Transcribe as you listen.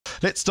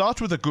Let's start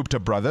with the Gupta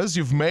brothers.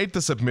 You've made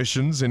the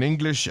submissions in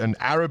English and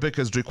Arabic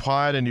as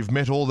required, and you've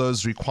met all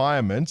those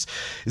requirements.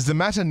 Is the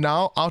matter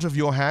now out of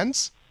your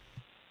hands?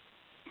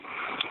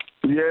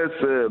 Yes,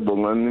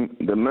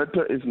 Bongani, the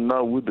matter is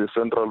now with the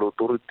central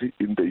authority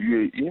in the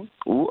UAE,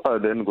 who are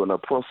then going to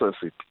process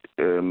it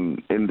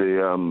in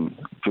the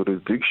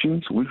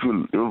jurisdictions, which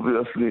will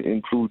obviously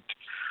include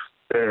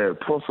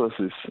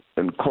processes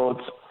and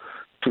courts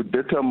to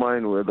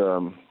determine whether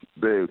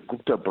the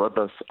Gupta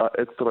brothers are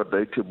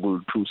extraditable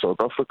to South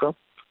Africa.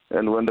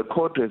 And when the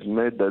court has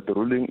made that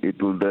ruling,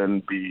 it will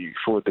then be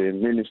for the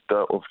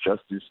Minister of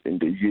Justice in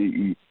the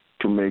UAE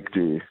to make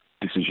the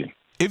decision.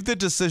 If the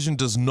decision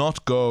does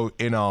not go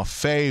in our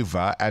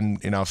favor, and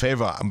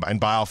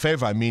by our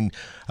favor, I mean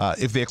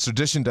if the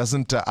extradition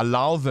doesn't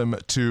allow them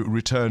to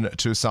return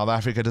to South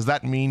Africa, does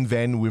that mean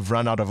then we've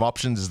run out of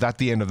options? Is that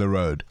the end of the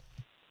road?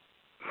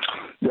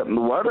 Yeah,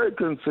 what I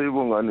can say,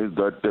 Bongan, is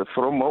that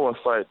from our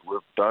side, we've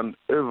done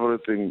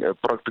everything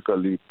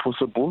practically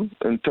possible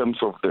in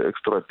terms of the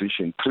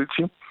extradition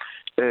treaty,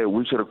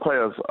 which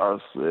requires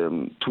us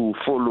to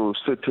follow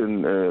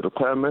certain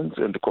requirements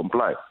and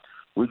comply,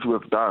 which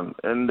we've done.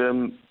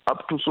 And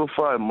up to so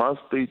far, I must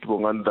state,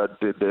 Bongan, that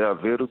there are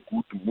very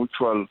good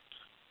mutual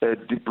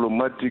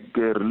diplomatic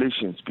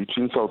relations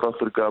between South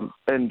Africa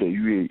and the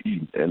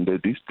UAE. And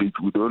at this stage,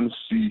 we don't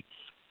see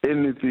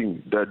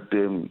anything that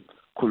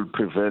could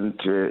prevent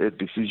a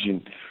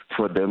decision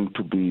for them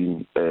to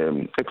be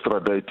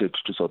extradited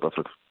to South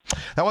Africa.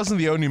 That wasn't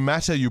the only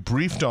matter you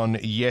briefed on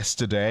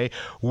yesterday.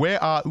 Where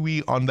are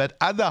we on that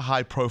other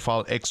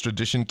high-profile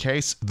extradition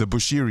case, the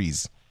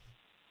Bushiris?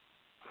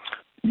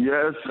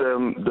 Yes,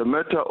 the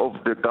matter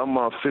of the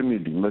Gama family,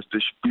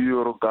 Mr.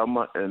 Shpiro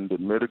Gama and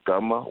Mary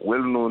Gama,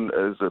 well known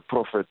as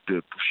Prophet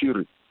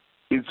Bushiri.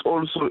 It's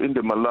also in the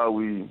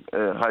Malawi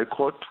High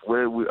Court,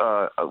 where we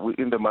are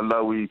in the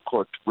Malawi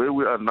court, where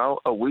we are now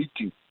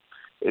awaiting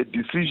a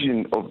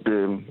decision of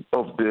the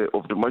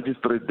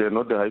magistrate there,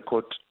 not the High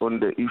Court, on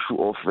the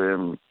issue of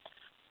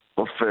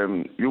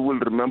you will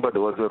remember there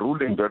was a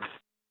ruling that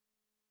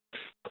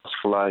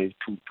fly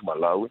to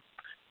Malawi,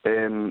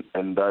 and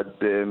that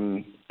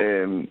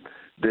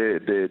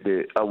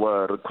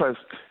our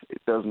request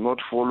does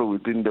not follow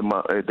within the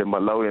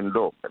Malawian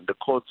law, and the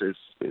court has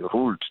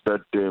ruled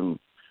that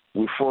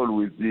we fall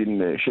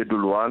within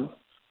Schedule 1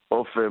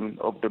 of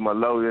the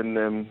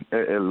Malawian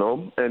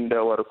law, and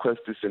our request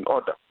is in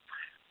order.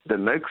 The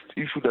next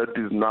issue that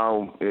is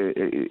now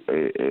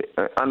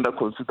under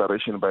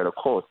consideration by the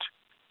court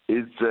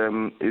is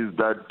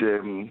that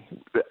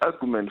the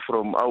argument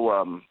from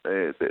our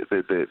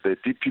the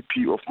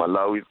DPP of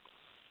Malawi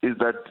is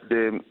that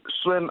the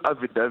sworn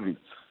affidavits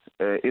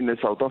in a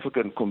South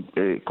African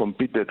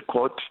competent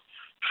court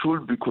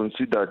should be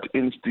considered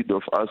instead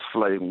of us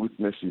flying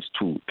witnesses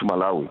to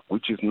Malawi,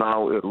 which is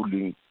now a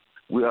ruling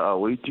we are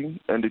awaiting,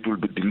 and it will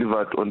be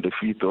delivered on the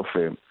 5th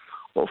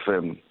of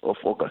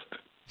August.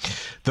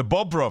 The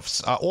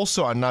Bobrovs are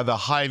also another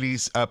highly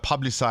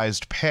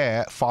publicized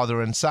pair,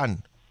 father and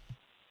son.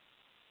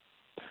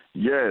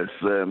 Yes,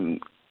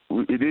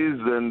 it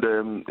is, and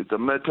it's a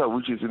matter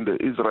which is in the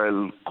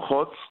Israel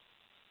courts,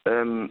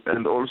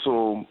 and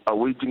also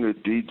awaiting a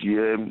date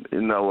here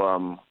in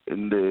the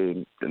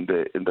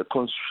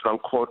Constitutional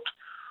Court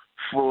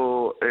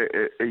for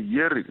a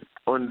hearing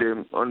on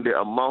the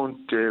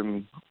amount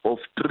of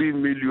 3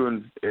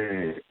 million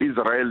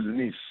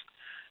Israelis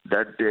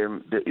that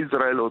the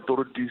Israel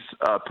authorities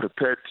are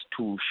prepared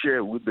to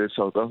share with the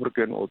South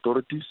African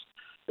authorities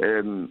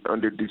on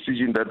the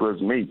decision that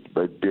was made.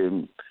 But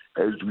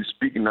as we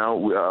speak now,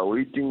 we are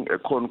awaiting a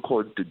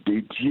Concord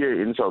date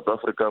here in South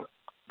Africa,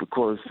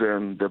 because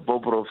the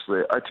Bobrovs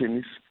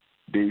attorneys,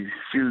 they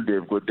feel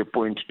they've got the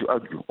point to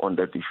argue on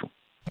that issue.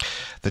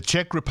 The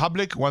Czech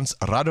Republic wants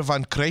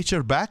Radovan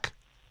Krejcir back?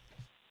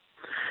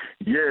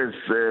 Yes,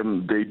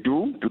 they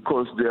do,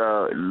 because there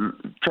are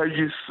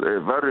charges,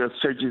 various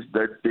charges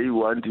that they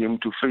want him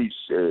to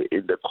face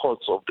in the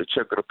courts of the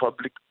Czech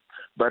Republic.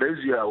 But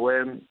as you are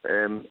aware,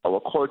 our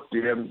court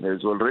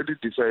has already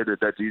decided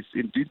that he is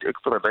indeed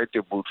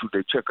extraditable to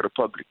the Czech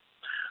Republic.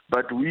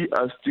 But we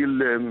are still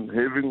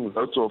having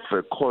lots of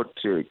court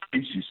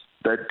cases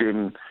that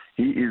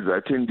he is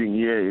attending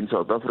here in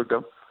South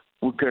Africa.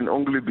 We can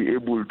only be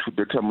able to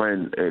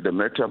determine the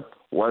matter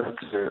once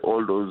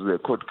all those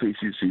court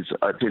cases is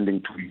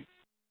attending to.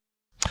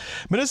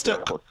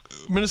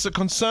 Minister,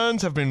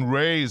 concerns have been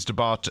raised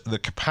about the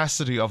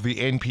capacity of the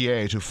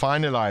NPA to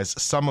finalize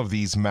some of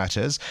these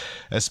matters,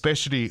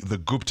 especially the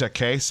Gupta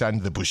case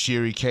and the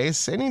Bushiri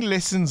case. Any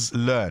lessons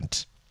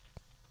learnt?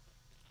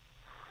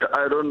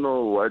 I don't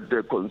know what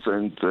the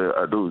concerns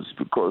are those,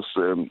 because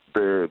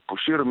the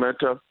Bushiri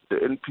matter, the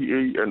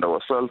NPA and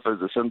ourselves as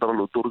the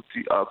central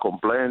authority are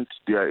compliant.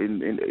 They are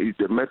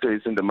the matter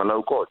is in the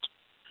Malawi court.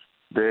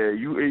 The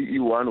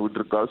UAE one with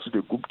regards to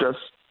the Guptas,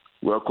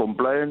 we are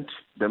compliant.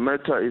 The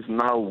matter is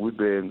now with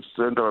the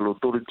central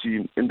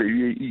authority in the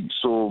UAE.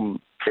 So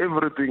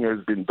everything has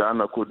been done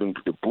according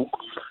to the book.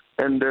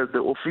 And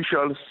the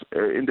officials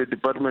in the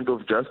Department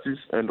of Justice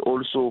and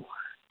also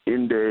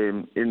in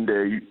the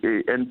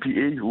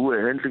NPA who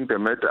are handling the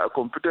matter are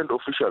competent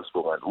officials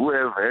who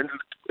have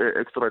handled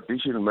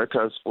extradition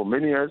matters for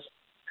many years.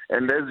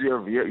 And as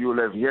you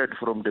will have heard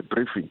from the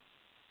briefing,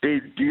 they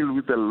deal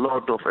with a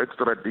lot of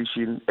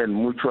extradition and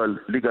mutual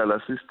legal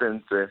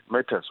assistance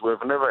matters. We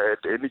have never had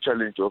any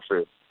challenge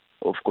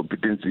of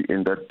competency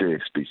in that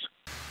space.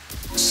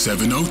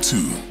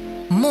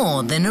 702.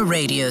 More than a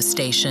radio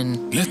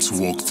station. Let's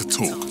walk the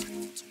talk.